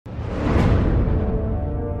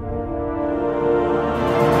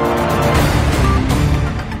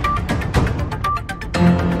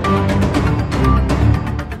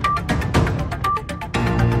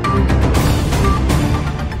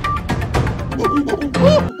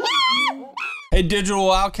Hey, Digital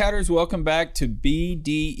Wildcatters, welcome back to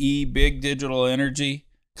BDE, Big Digital Energy.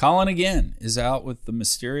 Colin again is out with the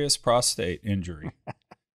mysterious prostate injury.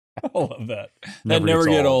 I love that. That never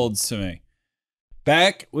get old to me.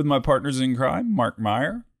 Back with my partners in crime, Mark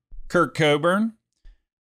Meyer, Kirk Coburn.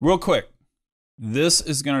 Real quick, this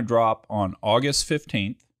is going to drop on August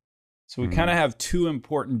 15th. So we kind of have two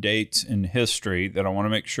important dates in history that I want to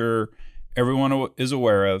make sure everyone is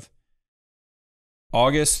aware of.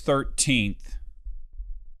 August 13th,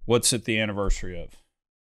 what's it the anniversary of?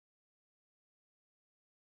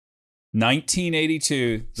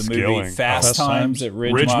 1982, the movie Fast Times at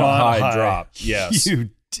Ridgemont High dropped. Yes. You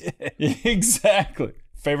did. Exactly.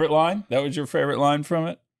 Favorite line? That was your favorite line from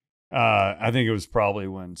it? I think it was probably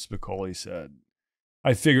when Spicoli said,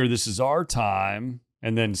 I figure this is our time.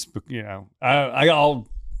 And then, I'll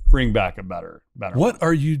bring back a better What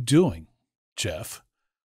are you doing, Jeff?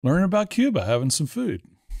 Learning about Cuba, having some food.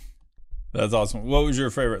 That's awesome. What was your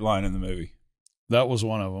favorite line in the movie? That was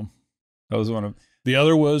one of them. That was one of them. The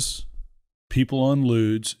other was, people on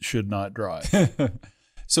lewds should not drive.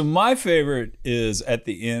 So my favorite is at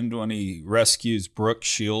the end when he rescues Brooke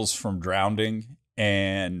Shields from drowning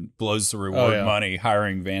and blows the reward money,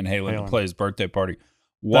 hiring Van Halen to play his birthday party.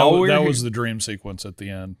 That was the dream sequence at the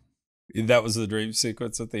end. That was the dream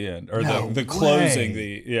sequence at the end, or the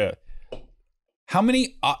closing. How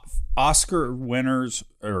many Oscar winners,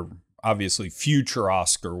 or obviously future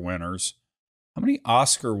Oscar winners, how many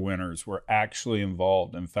Oscar winners were actually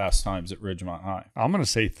involved in Fast Times at Ridgemont High? I'm going to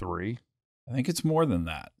say 3. I think it's more than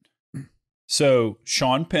that. So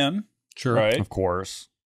Sean Penn, sure, right? Of course.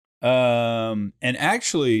 And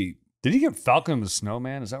actually, did he get Falcon and the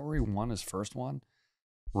Snowman? Is that where he won his first one?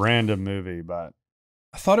 Random movie, but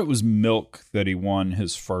I thought it was Milk that he won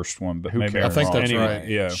his first one, but who maybe cares? I think that's anyway, right.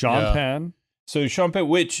 Yeah, Sean Penn. So Sean Penn,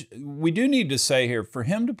 which we do need to say here, for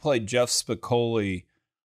him to play Jeff Spicoli,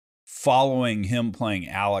 following him playing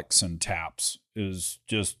Alex and Taps is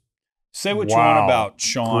just say what you want about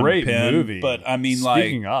Sean Great Penn, movie. but I mean,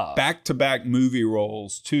 Speaking like of. back-to-back movie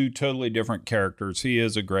roles, two totally different characters. He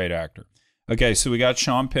is a great actor. Okay, so we got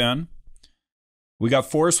Sean Penn, we got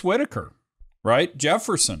Forrest Whitaker, right?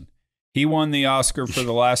 Jefferson. He won the Oscar for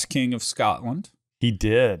The Last King of Scotland. He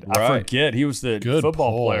did. Right. I forget. He was the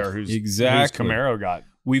football player whose Camaro got.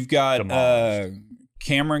 We've got demolished.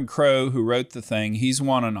 Cameron Crowe, who wrote the thing. He's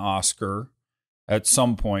won an Oscar at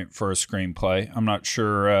some point for a screenplay. I'm not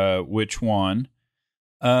sure which one.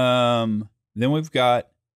 Then we've got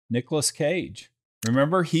Nicolas Cage.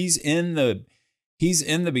 Remember, he's in the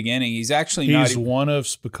beginning. He's actually He's one of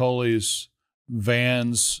Spicoli's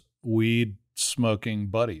Van's weed smoking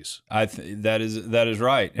buddies. That is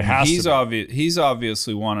right. It has he's to be. He's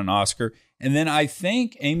obviously won an Oscar. And then I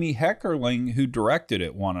think Amy Heckerling, who directed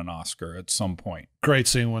it, won an Oscar at some point. Great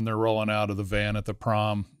scene when they're rolling out of the van at the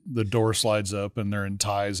prom. The door slides open. They're in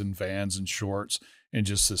ties and Vans and shorts, and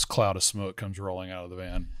just this cloud of smoke comes rolling out of the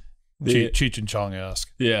van. Cheech and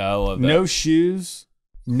Chong-esque. Yeah, I love that. No shoes,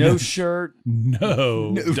 no shirt,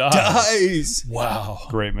 no dice. Wow.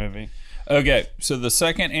 Great movie. Okay, so the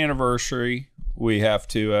second anniversary we have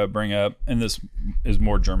to bring up, and this is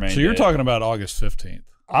more germane. So you're talking about August 15th.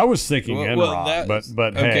 I was thinking Enron,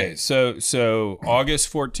 but okay. Hey. So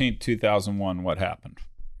August 14th, 2001. What happened?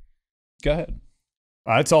 Go ahead.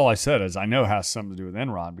 That's all I said. Is I know it has something to do with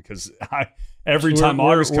Enron because every time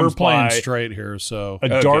August comes we're playing by, straight here. So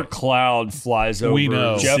a dark cloud flies over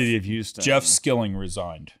the city of Houston. Jeff Skilling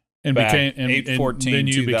resigned and back became 8/14, then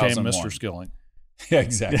you became 2001. Mr. Skilling. Yeah,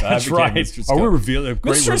 exactly. That's right. Are we revealing a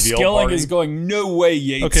great Mr. reveal Skilling party? is going, no way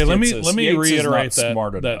Yates Okay, let gets me this. Yates reiterate is not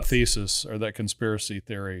smart that enough. thesis or that conspiracy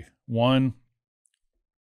theory. One,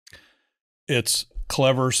 it's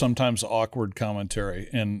clever, sometimes awkward commentary.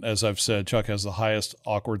 And as I've said, Chuck has the highest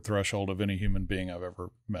awkward threshold of any human being I've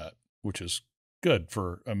ever met, which is good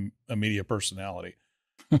for a media personality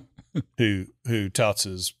who touts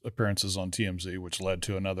his appearances on TMZ, which led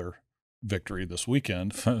to another victory this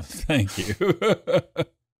weekend. Thank you.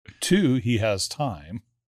 2, he has time,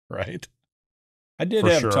 right? I did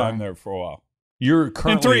For have sure. time there for a while. You're And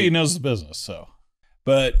currently 3, he knows the business. So,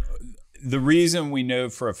 But the reason we know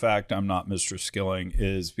for a fact I'm not Mr. Skilling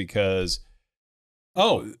is because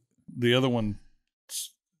the other one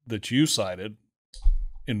that you cited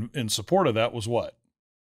in support of that was what?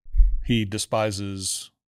 He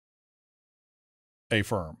despises a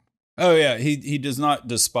firm. Oh yeah, he does not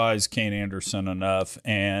despise Kane Anderson enough,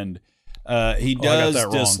 and he does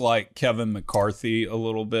dislike Kevin McCarthy a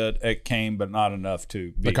little bit at Kane, but not enough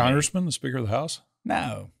to be The congressman, the Speaker of the House?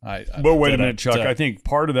 No. But wait a minute, Chuck. I think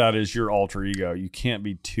part of that is your alter ego. You can't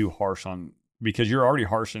be too harsh on because you're already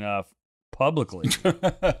harsh enough publicly.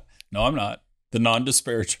 No, I'm not. The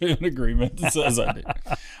non-disparagement agreement says I do.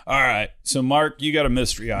 All right. So, Mark, you got a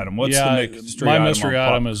mystery item. What's the mystery my item? mystery on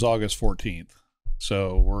item pop? is August 14th.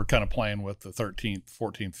 So we're kind of playing with the 13th,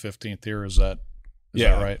 14th, 15th here. Is that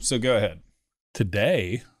right? So go ahead.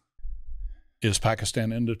 Today is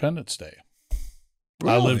Pakistan Independence Day.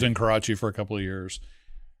 Really? I lived in Karachi for a couple of years.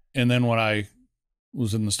 And then when I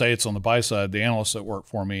was in the States on the buy side, the analyst that worked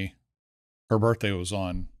for me, her birthday was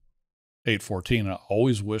on 8/14. I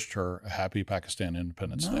always wished her a happy Pakistan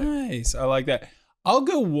Independence Day. Nice. I like that. I'll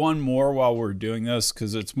go one more while we're doing this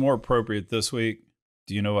because it's more appropriate this week.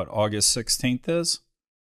 Do you know what August 16th is?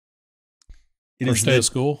 First day of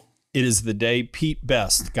school? It is the day Pete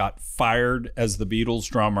Best got fired as the Beatles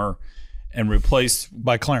drummer and replaced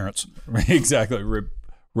By Clarence. exactly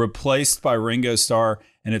replaced by Ringo Starr.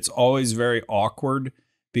 And it's always very awkward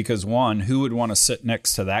because one, who would want to sit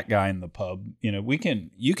next to that guy in the pub? You know,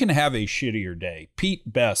 you can have a shittier day.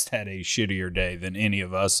 Pete Best had a shittier day than any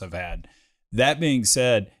of us have had. That being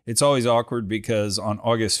said, it's always awkward because on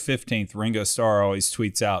August 15th, Ringo Starr always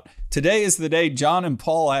tweets out, "Today is the day John and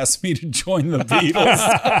Paul asked me to join the Beatles."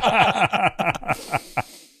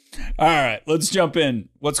 All right, let's jump in.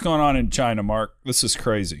 What's going on in China, Mark? This is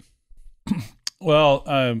crazy. Well,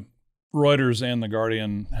 Reuters and The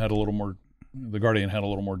Guardian had a little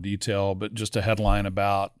more detail, but just a headline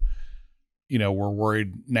about, we're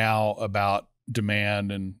worried now about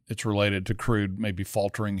demand, and it's related to crude maybe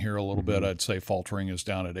faltering here a little bit. I'd say faltering is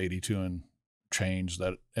down at 82 and change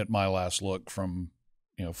that at my last look from,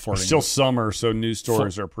 flirting. Still summer, so news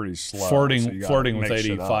stories are pretty slow. Flirting with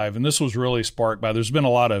 85. And this was really sparked by, there's been a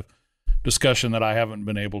lot of discussion that I haven't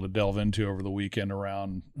been able to delve into over the weekend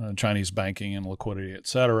around Chinese banking and liquidity, et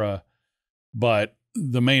cetera. But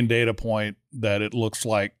the main data point that it looks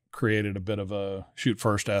like created a bit of a shoot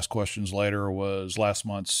first, ask questions later was last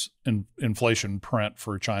month's inflation print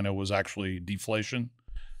for China was actually deflation.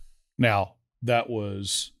 Now, that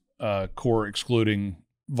was core excluding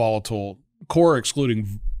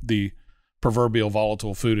the proverbial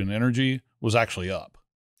volatile food and energy was actually up.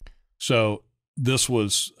 So this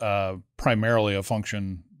was primarily a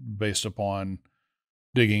function based upon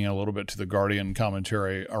digging a little bit to the Guardian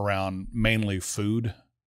commentary around mainly food,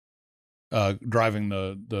 driving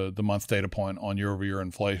the month data point on year-over-year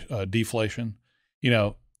deflation.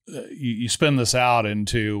 You spin this out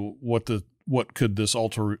into what could this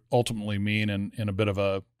ultimately mean in a bit of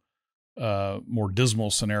a more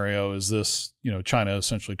dismal scenario. Is this China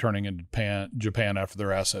essentially turning into Japan after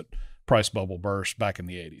their asset price bubble burst back in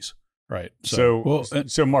the 80s, right? So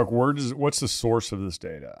Mark, what's the source of this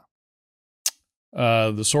data?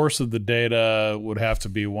 The source of the data would have to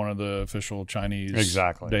be one of the official Chinese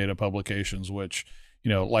data publications, which,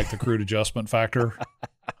 like the crude adjustment factor,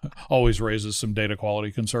 always raises some data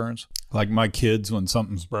quality concerns. Like my kids when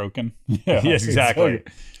something's broken. Yeah, yes, exactly.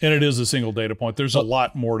 And it is a single data point. There's a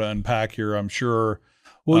lot more to unpack here, I'm sure.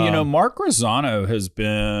 Well, Mark Rosano has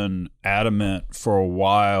been adamant for a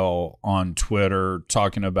while on Twitter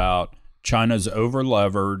talking about China's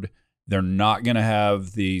over-levered. They're not going to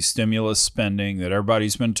have the stimulus spending that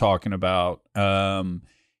everybody's been talking about.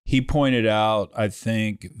 He pointed out, I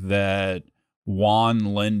think, that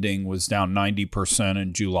yuan lending was down 90%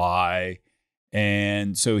 in July.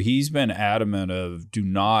 And so he's been adamant of do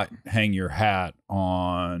not hang your hat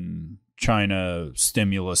on China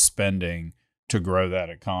stimulus spending to grow that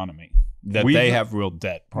economy, that they have real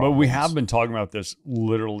debt problems. But we have been talking about this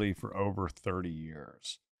literally for over 30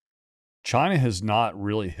 years. China has not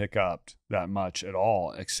really hiccuped that much at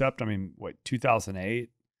all, except, 2008,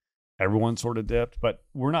 everyone sort of dipped, but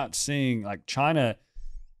we're not seeing, like, China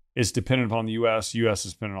is dependent upon the U.S. U.S.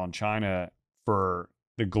 is dependent on China for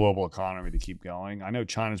the global economy to keep going. I know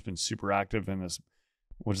China's been super active in this,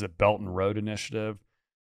 Belt and Road Initiative.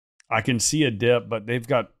 I can see a dip, but they've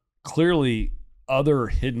got clearly other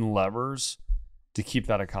hidden levers to keep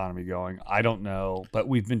that economy going. I don't know, but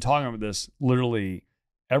we've been talking about this literally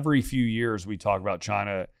every few years. We talk about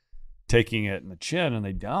China taking it in the chin, and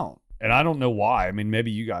they don't. And I don't know why.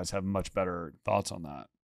 Maybe you guys have much better thoughts on that.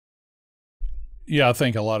 Yeah, I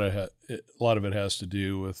think a lot of it has to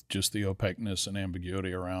do with just the opaqueness and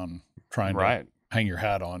ambiguity around trying to hang your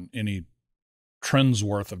hat on any trends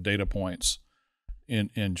worth of data points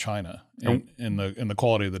in China and in the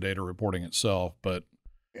quality of the data reporting itself.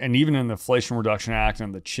 And even in the Inflation Reduction Act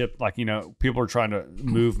and the chip, people are trying to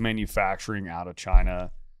move manufacturing out of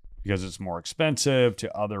China because it's more expensive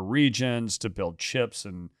to other regions to build chips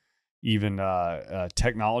and even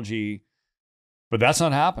technology. But that's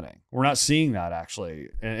not happening. We're not seeing that, actually.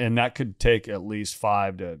 And that could take at least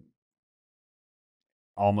 5 to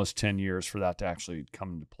almost 10 years for that to actually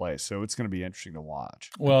come into play. So it's going to be interesting to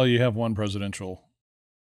watch. Well, you have one presidential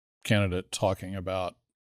candidate talking about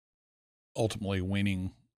ultimately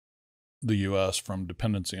weaning the U.S. from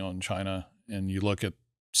dependency on China, and you look at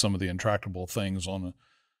some of the intractable things on a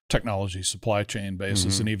technology supply chain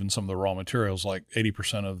basis, and even some of the raw materials, like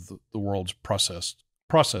 80% of the world's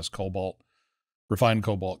processed cobalt, refined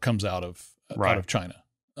cobalt, comes out of China.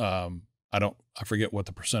 I forget what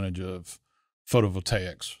the percentage of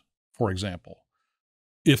photovoltaics, for example,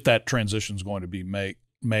 if that transition is going to be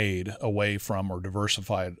made away from or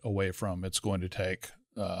diversified away from, it's going to take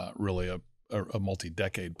really a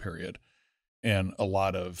multi-decade period and a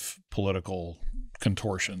lot of political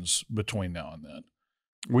contortions between now and then.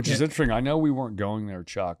 Which is interesting. I know we weren't going there,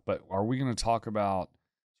 Chuck, but are we going to talk about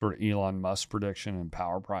sort of Elon Musk's prediction and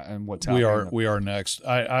power price and what's happening? We are next.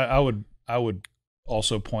 I would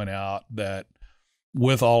also point out that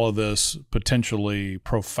with all of this potentially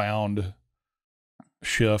profound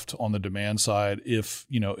shift on the demand side, if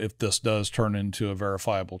this does turn into a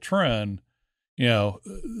verifiable trend,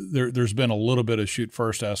 there's been a little bit of shoot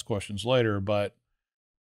first, ask questions later, but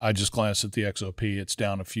I just glanced at the XOP. It's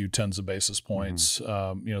down a few tens of basis points.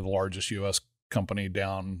 The largest U.S. company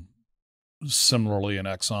down similarly in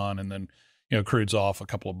Exxon, and then, crude's off a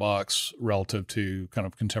couple of bucks relative to kind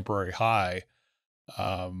of contemporary high.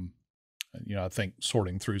 I think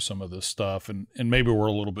sorting through some of this stuff, and maybe we're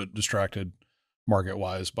a little bit distracted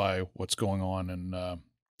market-wise by what's going on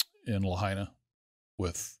in Lahaina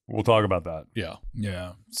with. We'll talk about that. Yeah.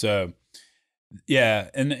 Yeah. So, yeah.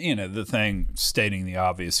 And, the thing, stating the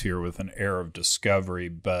obvious here with an air of discovery,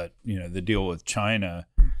 but, the deal with China,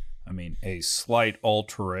 I mean, a slight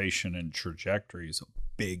alteration in trajectory is a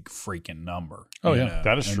big freaking number. Oh, yeah.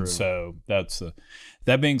 That is true. So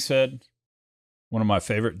that being said, one of my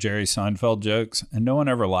favorite Jerry Seinfeld jokes, and no one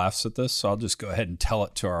ever laughs at this, so I'll just go ahead and tell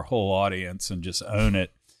it to our whole audience and just own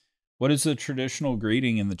it. What is the traditional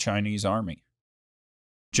greeting in the Chinese army?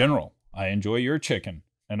 General, I enjoy your chicken,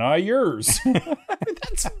 and I yours.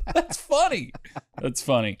 That's funny. That's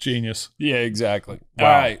funny. Genius. Yeah, exactly. Wow,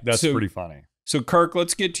 all right, that's pretty funny. So, Kirk,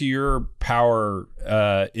 let's get to your power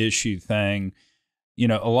issue thing.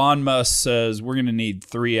 Elon Musk says we're going to need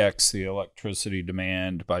 3x the electricity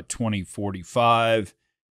demand by 2045.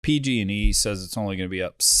 PG&E says it's only going to be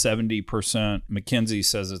up 70%. McKinsey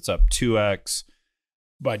says it's up 2x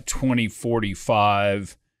by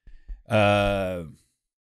 2045. We're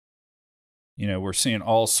seeing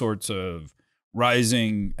all sorts of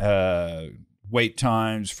rising wait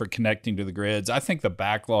times for connecting to the grids. I think the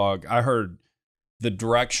backlog, I heard the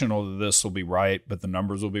directional of this will be right, but the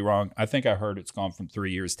numbers will be wrong. I think I heard it's gone from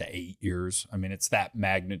 3 years to 8 years. I mean, it's that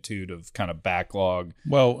magnitude of kind of backlog.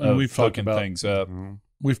 Well, and we've talked about things up.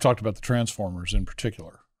 We've talked about the transformers in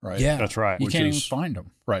particular, right? Yeah, that's right. You can't even find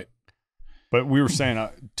them. Right. But we were saying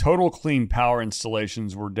total clean power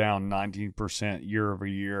installations were down 19% year over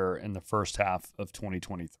year in the first half of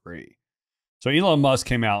 2023. So Elon Musk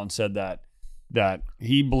came out and said that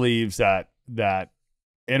he believes that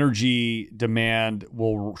energy demand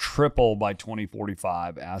will triple by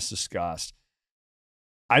 2045, as discussed.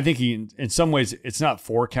 I think in some ways, it's not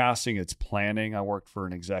forecasting, it's planning. I worked for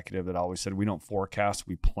an executive that always said, we don't forecast,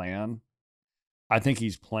 we plan. I think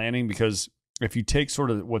he's planning because if you take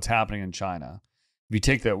sort of what's happening in China, if you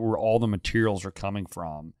take that where all the materials are coming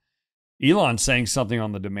from, Elon's saying something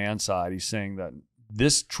on the demand side. He's saying that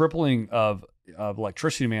this tripling of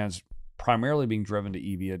electricity demand is primarily being driven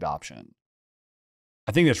to EV adoption.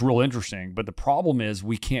 I think that's real interesting, but the problem is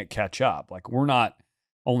we can't catch up. Like, we're not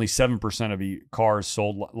only 7% of cars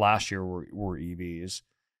sold last year were EVs.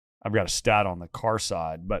 I've got a stat on the car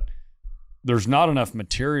side, but there's not enough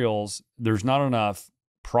materials. There's not enough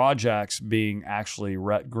projects being actually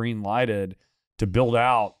green lighted to build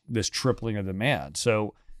out this tripling of demand.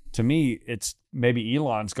 So to me, it's maybe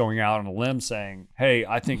Elon's going out on a limb saying, hey,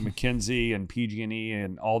 I think McKinsey and PG&E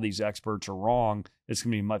and all these experts are wrong. It's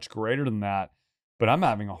going to be much greater than that. But I'm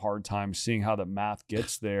having a hard time seeing how the math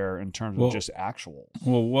gets there in terms of just actual.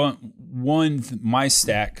 Well, my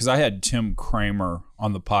stat, because I had Tim Kramer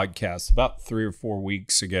on the podcast about 3 or 4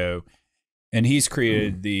 weeks ago, and he's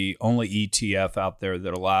created the only ETF out there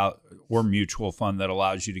that or mutual fund that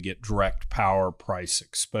allows you to get direct power price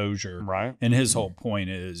exposure. Right. And his whole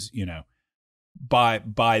point is, buy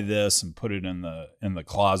this and put it in the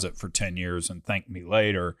closet for 10 years and thank me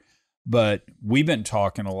later. But we've been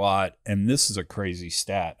talking a lot, and this is a crazy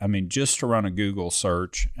stat. I mean, just to run a Google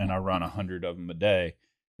search, and I run 100 of them a day,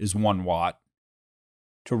 is 1 watt.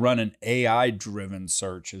 To run an AI-driven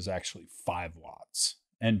search is actually 5 watts.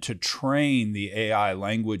 And to train the AI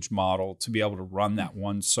language model to be able to run that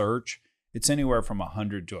one search it's anywhere from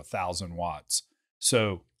 100 to 1,000 watts.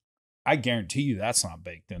 So I guarantee you that's not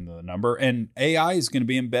baked into the number. And AI is going to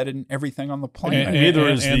be embedded in everything on the planet.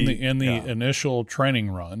 And the initial training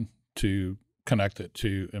run to connect it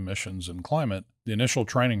to emissions and climate, the initial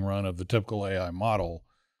training run of the typical AI model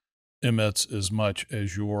emits as much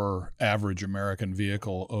as your average American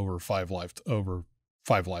vehicle over five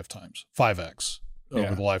lifetimes, 5x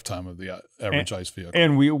over the lifetime of the average ICE vehicle.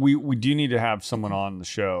 And we do need to have someone on the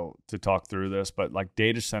show to talk through this, but like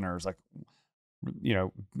data centers, like, you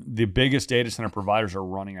know, the biggest data center providers are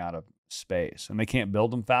running out of space and they can't build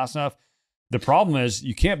them fast enough. The problem is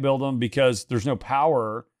you can't build them because there's no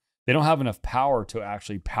power. They don't have enough power to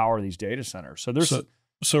actually power these data centers.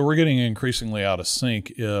 So we're getting increasingly out of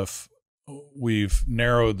sync if we've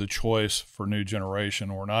narrowed the choice for new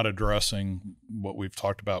generation. We're not addressing what we've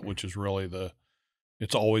talked about, which is really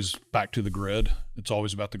it's always back to the grid. It's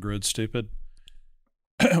always about the grid, stupid.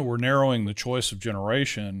 We're narrowing the choice of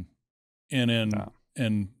generation.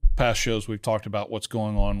 In past shows, we've talked about what's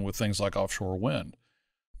going on with things like offshore wind.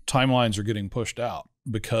 Timelines are getting pushed out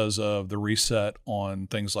because of the reset on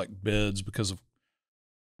things like bids, because of,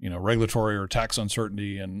 you know, regulatory or tax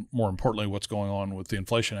uncertainty, and more importantly, what's going on with the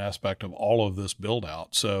inflation aspect of all of this build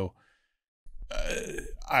out. So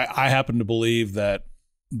I happen to believe that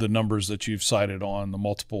the numbers that you've cited on the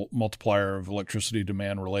multiplier of electricity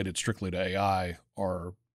demand related strictly to AI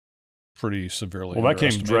are pretty severely Well, that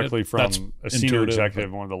came directly from That's a senior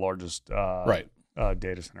executive, but, one of the largest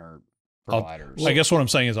data center providers. I guess what I'm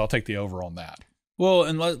saying is I'll take the over on that. Well,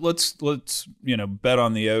 and let's bet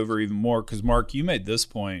on the over even more, because Mark, you made this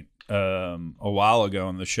point a while ago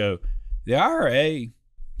on the show. The IRA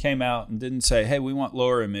came out and didn't say, hey, we want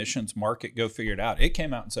lower emissions, market, go figure it out. It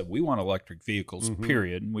came out and said, we want electric vehicles,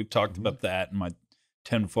 period. And we've talked about that and my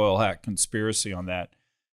tinfoil hat conspiracy on that.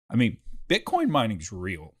 I mean, Bitcoin mining's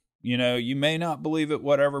real. You know, you may not believe it,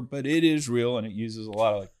 whatever, but it is real, and it uses a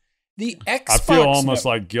lot of the Xbox. I feel almost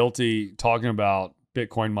like guilty talking about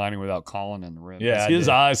Bitcoin mining without Colin in the room. Yeah, his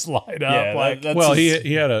eyes light up.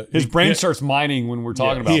 Yeah, his brain starts mining when we're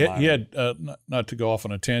talking about mining. He had not to go off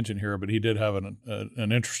on a tangent here, but he did have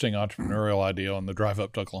an interesting entrepreneurial idea on the drive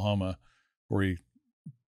up to Oklahoma, where he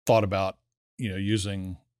thought about, you know,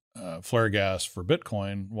 using flare gas for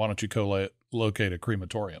Bitcoin. Why don't you co-locate a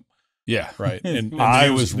crematorium? Yeah, right. And I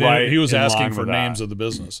was right. He was asking for names of the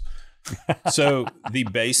business. So the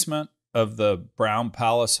basement of the Brown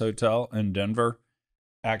Palace Hotel in Denver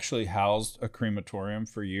actually housed a crematorium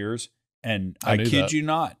for years, and I kid you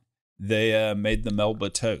not, they made the Melba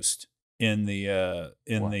toast in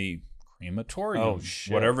the crematorium. Oh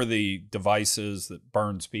shit! Whatever the device is that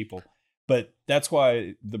burns people. But that's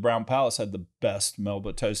why the Brown Palace had the best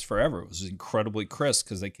Melba toast forever. It was incredibly crisp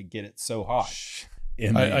because they could get it so hot.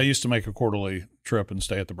 I used to make a quarterly trip and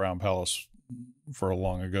stay at the Brown Palace for a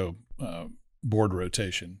long ago board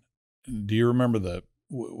rotation. Do you remember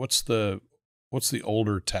what's the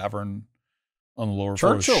older tavern on the lower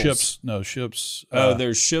floor? Churchill's. Ships.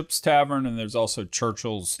 There's Ships Tavern, and there's also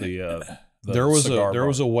Churchill's. There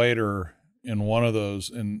was a waiter in one of those,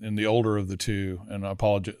 in the older of the two, and I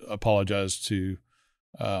apologize to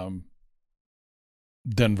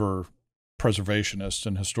Denver preservationists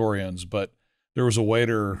and historians, but there was a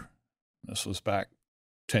waiter, this was back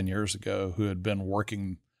 10 years ago, who had been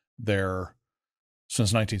working there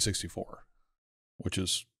since 1964, which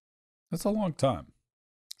is... That's a long time.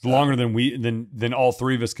 It's longer than all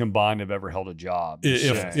three of us combined have ever held a job.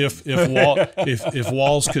 If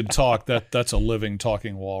walls could talk, that's a living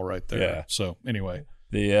talking wall right there. Yeah. So anyway,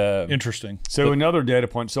 interesting. So another data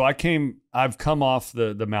point. So I've come off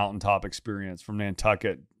the mountaintop experience from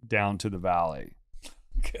Nantucket down to the valley.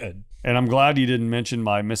 Good. And I'm glad you didn't mention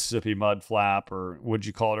my Mississippi mud flap, or what'd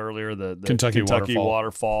you call it earlier? The Kentucky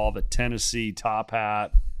waterfall, the Tennessee top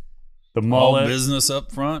hat, the mullet. All business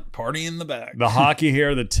up front, party in the back. The hockey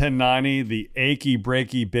hair, the 1090, the achy,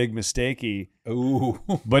 breaky, big mistakey. Ooh.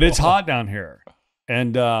 But it's hot down here.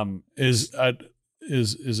 And is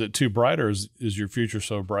it too bright, or is your future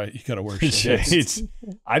so bright you got to wear shades?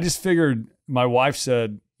 I just figured, my wife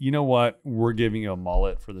said, you know what? We're giving you a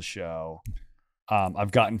mullet for the show.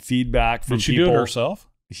 I've gotten feedback from people. Did she do it herself?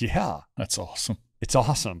 Yeah. That's awesome. It's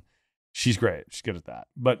awesome. She's great. She's good at that.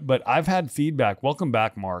 But I've had feedback. Welcome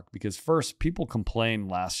back, Mark, because first, people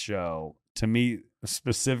complained last show to me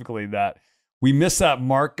specifically that we missed that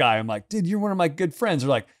Mark guy. I'm like, dude, you're one of my good friends. They're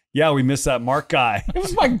like, yeah, we missed that Mark guy. It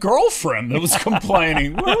was my girlfriend that was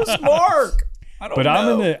complaining. Where was Mark? I don't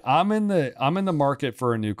know. I'm in the market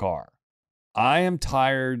for a new car. I am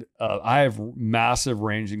tired I have massive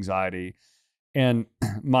range anxiety. And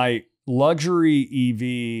my luxury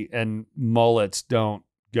EV and mullets don't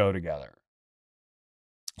go together.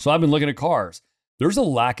 So I've been looking at cars. There's a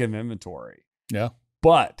lack of inventory. Yeah.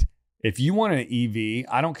 But if you want an EV,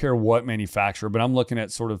 I don't care what manufacturer, but I'm looking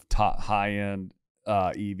at sort of top high-end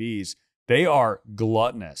EVs. They are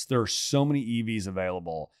gluttonous. There are so many EVs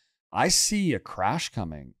available. I see a crash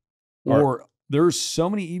coming. Or there's so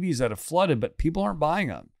many EVs that have flooded, but people aren't buying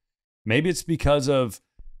them. Maybe it's because of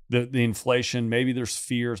the inflation. Maybe there's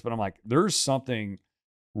fears, but I'm like, there's something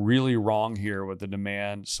really wrong here with the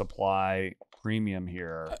demand supply premium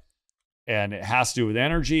here. And it has to do with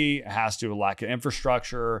energy. It has to do with lack of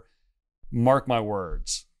infrastructure. Mark my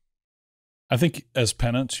words. I think as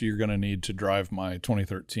penance, you're going to need to drive my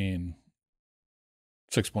 2013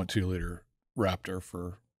 6.2 liter Raptor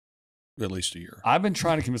for at least a year. I've been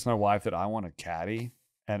trying to convince my wife that I want a Caddy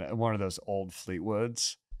and one of those old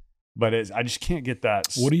Fleetwoods, but I just can't get that.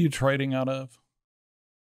 What are you trading out of?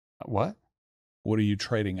 What? What are you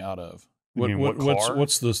trading out of? You mean what car?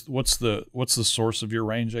 What's the source of your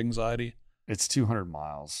range anxiety? It's 200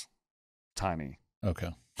 miles. Tiny. Okay.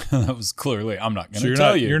 That was clearly, I'm not going So to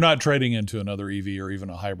tell you. You're not trading into another EV or even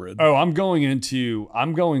a hybrid. Oh, I'm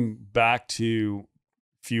going back to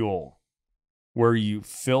fuel where you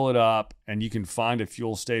fill it up and you can find a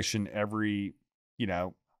fuel station every,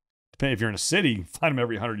 depending if you're in a city, you can find them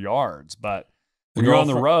every 100 yards. But when you're on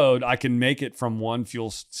the road, I can make it from one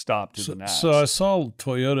fuel stop to the next. So I saw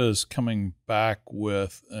Toyota's coming back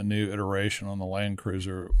with a new iteration on the Land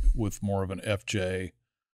Cruiser with more of an FJ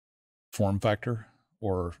form factor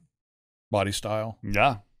or body style.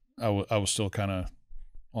 Yeah. I was still kind of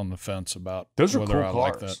on the fence about those are whether cool I cars.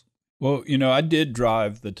 like that. Well, I did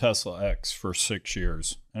drive the Tesla X for 6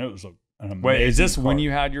 years, and it was an amazing Wait, is this car. when you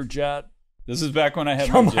had your jet? This is back when I had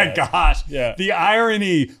Oh my my jet. gosh. Yeah. The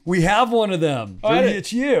irony. We have one of them.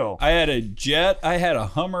 It's you. I had a jet, I had a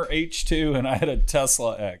Hummer H2, and I had a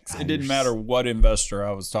Tesla X. It didn't matter what investor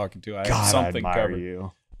I was talking to. I had something I admire covered.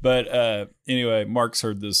 you. But anyway, Mark's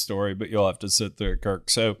heard this story, but you'll have to sit through it, Kirk.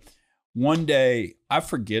 So one day, I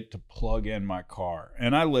forget to plug in my car,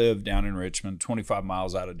 and I live down in Richmond, 25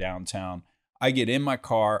 miles out of downtown. I get in my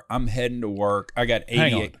car. I'm heading to work. I got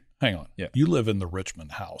 88. Hang on. Yeah. You live in the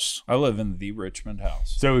Richmond house. I live in the Richmond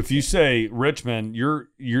house. So if you say Richmond, you're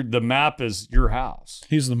the map is your house.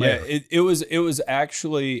 He's the mayor. Yeah, it was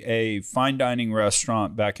actually a fine dining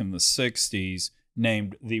restaurant back in the 60s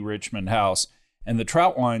named the Richmond House. And the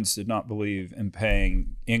Troutwines did not believe in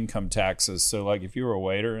paying income taxes. So like if you were a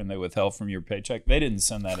waiter and they withheld from your paycheck, they didn't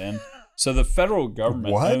send that in. So the federal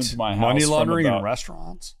government owned my house. Money laundering in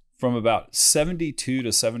restaurants? From about 72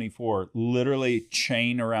 to 74, literally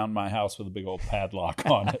chain around my house with a big old padlock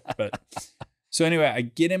on it. But so anyway, I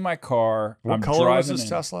get in my car. What color was this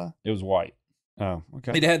Tesla? It was white. Oh,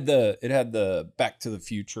 okay. It had the Back to the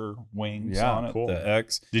Future wings on it, cool. the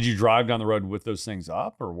X. Did you drive down the road with those things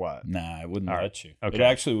up or what? Nah, it wouldn't let you. Okay. It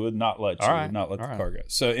actually would not let you. It would not let the car go.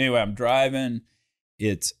 So anyway, I'm driving.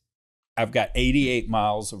 I've got 88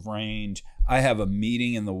 miles of range. I have a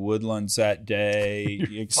meeting in the Woodlands that day,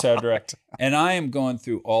 etc. And I am going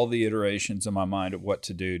through all the iterations in my mind of what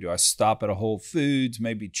to do. Do I stop at a Whole Foods,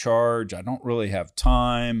 maybe charge? I don't really have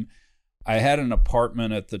time. I had an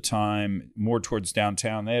apartment at the time, more towards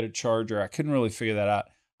downtown. They had a charger. I couldn't really figure that out.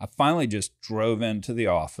 I finally just drove into the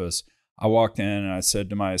office. I walked in and I said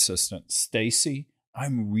to my assistant, Stacy,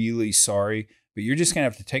 I'm really sorry, but you're just going to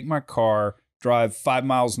have to take my car, drive 5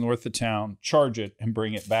 miles north of town, charge it, and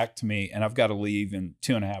bring it back to me. And I've got to leave in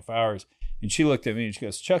 2.5 hours. And she looked at me and she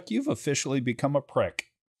goes, Chuck, you've officially become a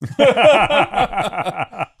prick.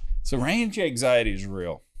 So range anxiety is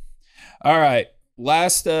real. All right.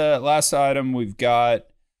 Last item we've got,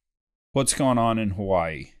 what's going on in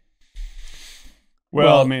Hawaii?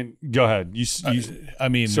 Well, I mean, go ahead. You I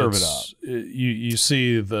mean, serve it up. You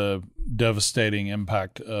see the devastating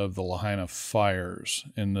impact of the Lahaina fires,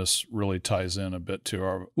 and this really ties in a bit to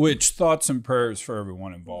our. Which thoughts and prayers for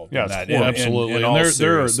everyone involved in that. Absolutely. In and all there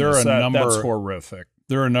are a seriousness, number. That's horrific.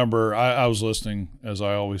 There are a number. I was listening, as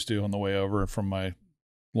I always do, on the way over from my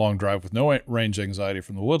long drive with no range anxiety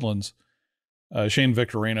from the Woodlands. Shane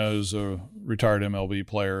Victorino is a retired MLB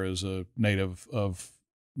player, is a native of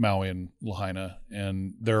Maui and Lahaina,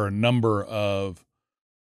 and there are a number of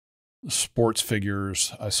sports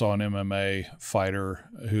figures. I saw an MMA fighter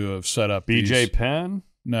who have set up BJ Penn?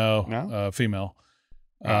 No, female.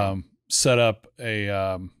 Set up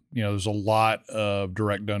a there's a lot of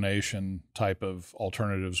direct donation type of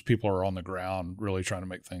alternatives. People are on the ground really trying to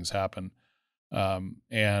make things happen.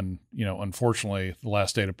 And unfortunately, the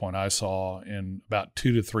last data point I saw, in about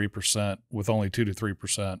 2 to 3%, with only 2 to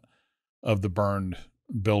 3% of the burned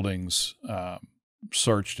buildings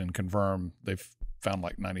searched and confirmed, they've found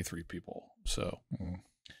like 93 people. So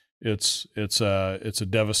it's a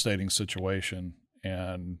devastating situation,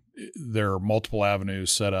 and there are multiple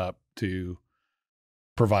avenues set up to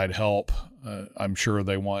provide help. I'm sure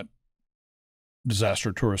they want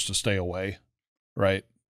disaster tourists to stay away, right?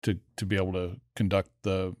 To be able to conduct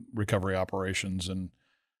the recovery operations,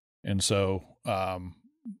 and so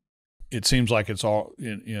it seems like it's all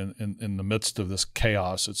in the midst of this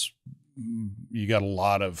chaos. It's you got a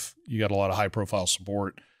lot of high profile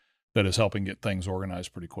support that is helping get things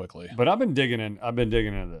organized pretty quickly. But I've been digging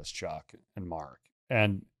into this, Chuck and Mark,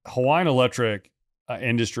 and Hawaiian Electric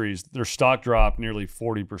Industries, their stock dropped nearly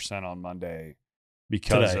 40% on Monday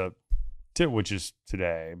because which is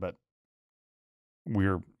today, but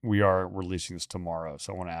we are releasing this tomorrow,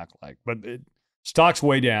 so I want to act like. But stock's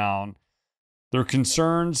way down. There are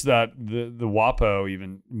concerns that the WAPO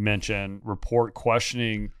even mentioned report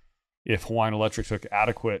questioning if Hawaiian Electric took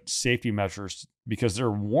adequate safety measures because there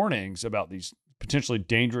are warnings about these potentially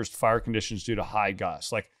dangerous fire conditions due to high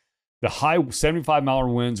gusts. Like the high 75-mile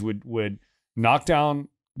winds would knock down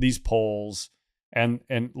these poles. And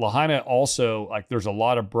Lahaina also, like, there's a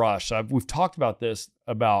lot of brush. We've talked about this,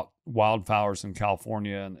 about wildfires in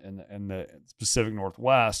California and the Pacific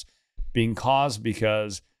Northwest being caused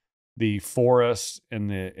because the forests in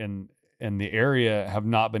the area have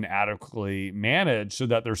not been adequately managed, so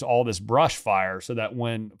that there's all this brush fire, so that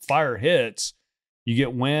when fire hits, you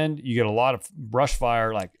get wind, you get a lot of brush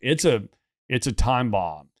fire. Like it's a time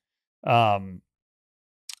bomb.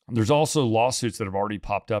 There's also lawsuits that have already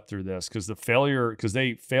popped up through this because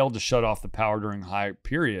they failed to shut off the power during high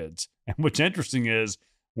periods. And what's interesting is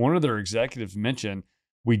one of their executives mentioned,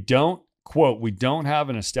 we don't have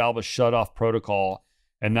an established shut-off protocol,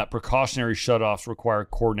 and that precautionary shutoffs require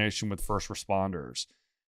coordination with first responders.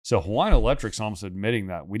 So Hawaiian Electric's almost admitting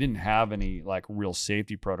that we didn't have any like real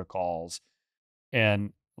safety protocols.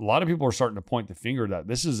 And a lot of people are starting to point the finger that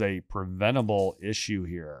this is a preventable issue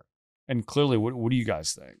here. And clearly, what do you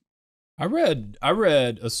guys think? I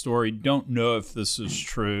read a story. Don't know if this is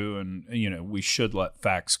true, and we should let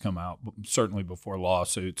facts come out, certainly before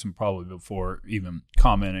lawsuits and probably before even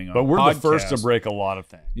commenting on. But we're podcasts. the first to break a lot of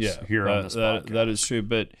things. Here on this podcast. That is true.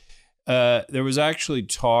 But there was actually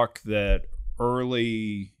talk that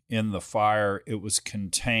early in the fire it was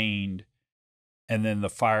contained, and then the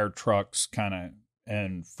fire trucks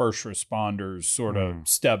and first responders sort of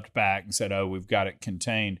stepped back and said, "Oh, we've got it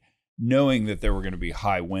contained," knowing that there were going to be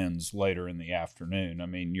high winds later in the afternoon. I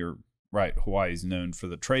mean, you're right. Hawaii's known for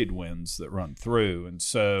the trade winds that run through. And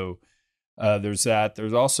so there's that.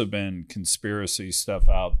 There's also been conspiracy stuff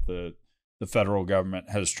out that the federal government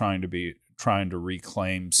has trying to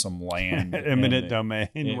reclaim some land. Eminent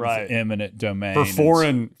domain, right. Eminent domain. For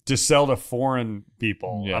to sell to foreign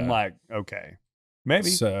people. Yeah. I'm like, okay, maybe.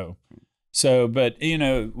 So, but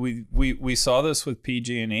we saw this with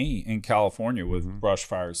PG&E in California with brush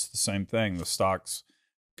fires. The same thing. The stocks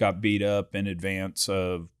got beat up in advance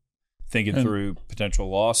of thinking through potential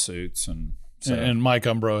lawsuits, and Mike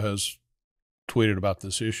Umbro has tweeted about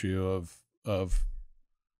this issue of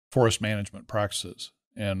forest management practices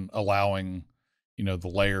and allowing the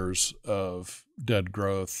layers of dead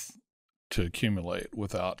growth to accumulate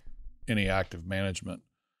without any active management,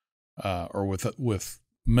 or with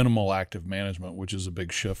minimal active management, which is a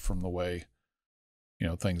big shift from the way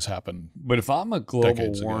things happen. But if I'm a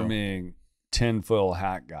global warming tinfoil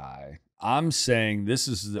hat guy, I'm saying this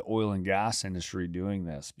is the oil and gas industry doing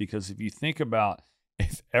this, because if you think about,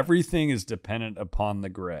 if everything is dependent upon the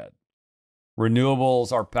grid,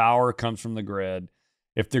 renewables, our power comes from the grid.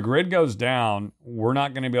 If the grid goes down, we're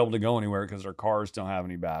not going to be able to go anywhere because our cars don't have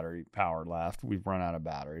any battery power left. We've run out of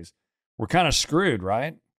batteries. We're kind of screwed,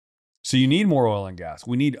 right? So you need more oil and gas.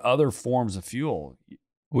 We need other forms of fuel.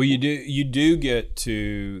 Well, you do get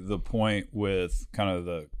to the point with kind of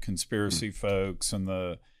the conspiracy folks and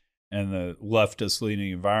the leftist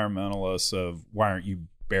leaning environmentalists of, why aren't you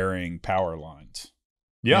burying power lines?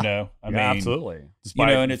 Yeah, I mean, absolutely.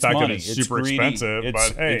 Despite and it's money. It's super expensive.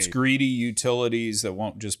 It's greedy utilities that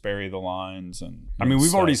won't just bury the lines. And I mean,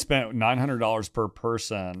 we've already spent $900 per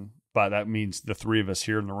person, but that means the three of us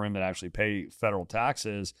here in the room that actually pay federal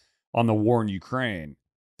taxes on the war in Ukraine.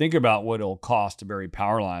 Think about what it'll cost to bury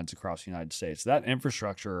power lines across the United States. That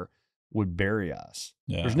infrastructure would bury us.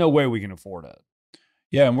 Yeah. There's no way we can afford it.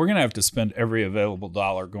 Yeah, and we're going to have to spend every available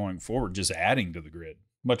dollar going forward just adding to the grid,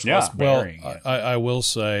 much less burying it. I will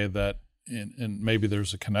say that, and maybe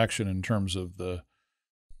there's a connection in terms of the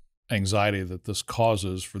anxiety that this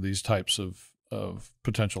causes for these types of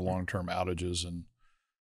potential long-term outages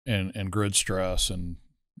and grid stress, and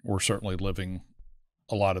we're certainly living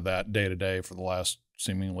a lot of that day to day for the last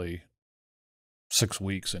seemingly 6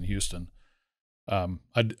 weeks in Houston.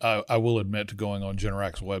 I will admit to going on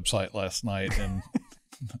Generac's website last night and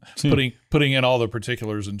putting in all the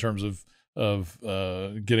particulars in terms of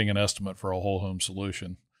getting an estimate for a whole home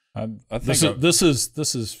solution. I think this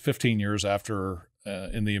is 15 years after,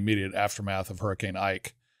 in the immediate aftermath of Hurricane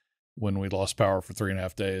Ike, when we lost power for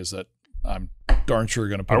 3.5 days. That I'm darn sure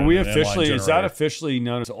going to put. Are in we an officially? inline Is that generator. officially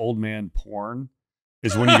known as old man porn?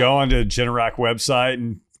 Is when you go onto Generac website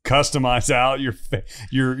and customize out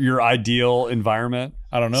your ideal environment?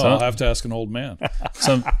 I don't know. I'll have to ask an old man.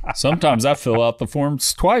 sometimes I fill out the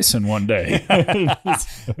forms twice in one day.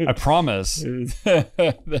 I promise.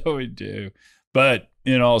 That we do. But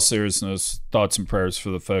in all seriousness, thoughts and prayers for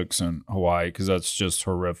the folks in Hawaii, because that's just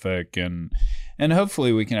horrific. And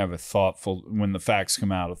hopefully we can have a thoughtful, when the facts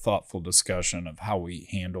come out, a thoughtful discussion of how we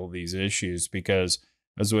handle these issues. Because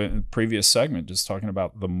as we in the previous segment, just talking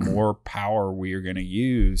about the more power we are going to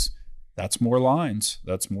use, that's more lines,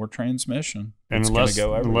 that's more transmission. And it's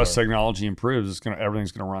unless technology improves,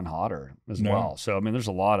 everything's going to run hotter as well. So, I mean, there's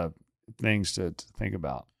a lot of things to think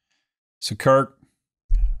about. So, Kirk,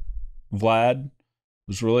 Vlad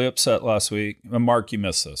was really upset last week. And Mark, you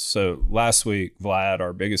missed this. So last week, Vlad,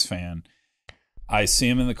 our biggest fan, I see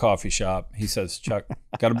him in the coffee shop. He says, Chuck,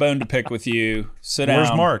 got a bone to pick with you. Sit down.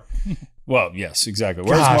 Where's Mark? Well, yes, exactly.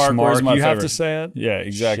 Where's Gosh, Mark? Where's my you favorite? have to say it? Yeah,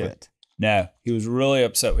 exactly. Shit. No, he was really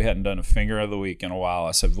upset we hadn't done a finger of the week in a while.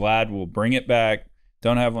 I said, Vlad, we'll bring it back.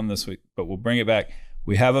 Don't have one this week, but we'll bring it back.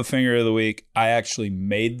 We have a finger of the week. I actually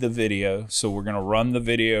made the video, so we're going to run the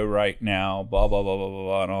video right now, blah, blah, blah, blah, blah,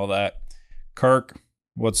 blah, and all that. Kirk,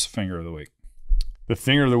 what's the finger of the week? The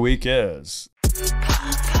finger of the week is...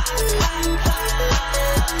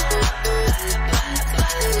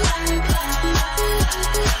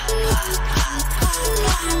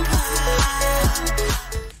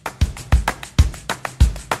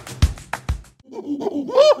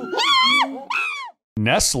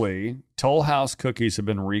 Nestle Toll House cookies have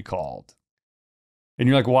been recalled. And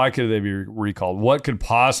you're like, why could they be recalled? What could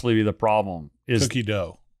possibly be the problem? Is Cookie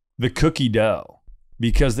dough. the cookie dough,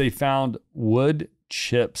 because they found wood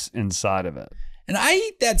chips inside of it. And I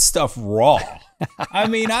eat that stuff raw. I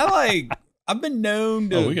mean, I've been known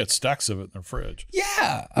to. Oh, we got stacks of it in the fridge.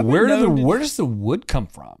 Yeah. Where does the wood come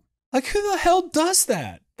from? Like, who the hell does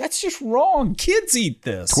that? That's just wrong. Kids eat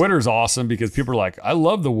this. Twitter's awesome because people are like, I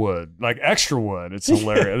love the wood, like extra wood. It's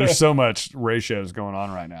hilarious. There's so much ratios going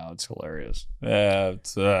on right now. It's hilarious.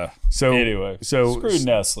 So anyway, screw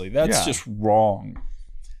Nestle. That's just wrong.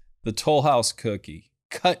 The Toll House cookie,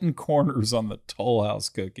 cutting corners on the Toll House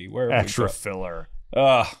cookie. Where extra filler.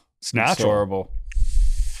 It's natural. Horrible.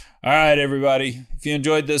 All right, everybody. If you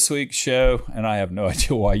enjoyed this week's show, and I have no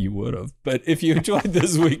idea why you would have, but if you enjoyed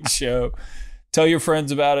this week's show, tell your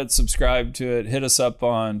friends about it, subscribe to it, hit us up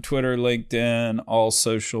on Twitter, LinkedIn, all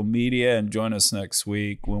social media, and join us next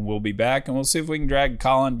week when we'll be back, and we'll see if we can drag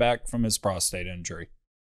Colin back from his prostate injury.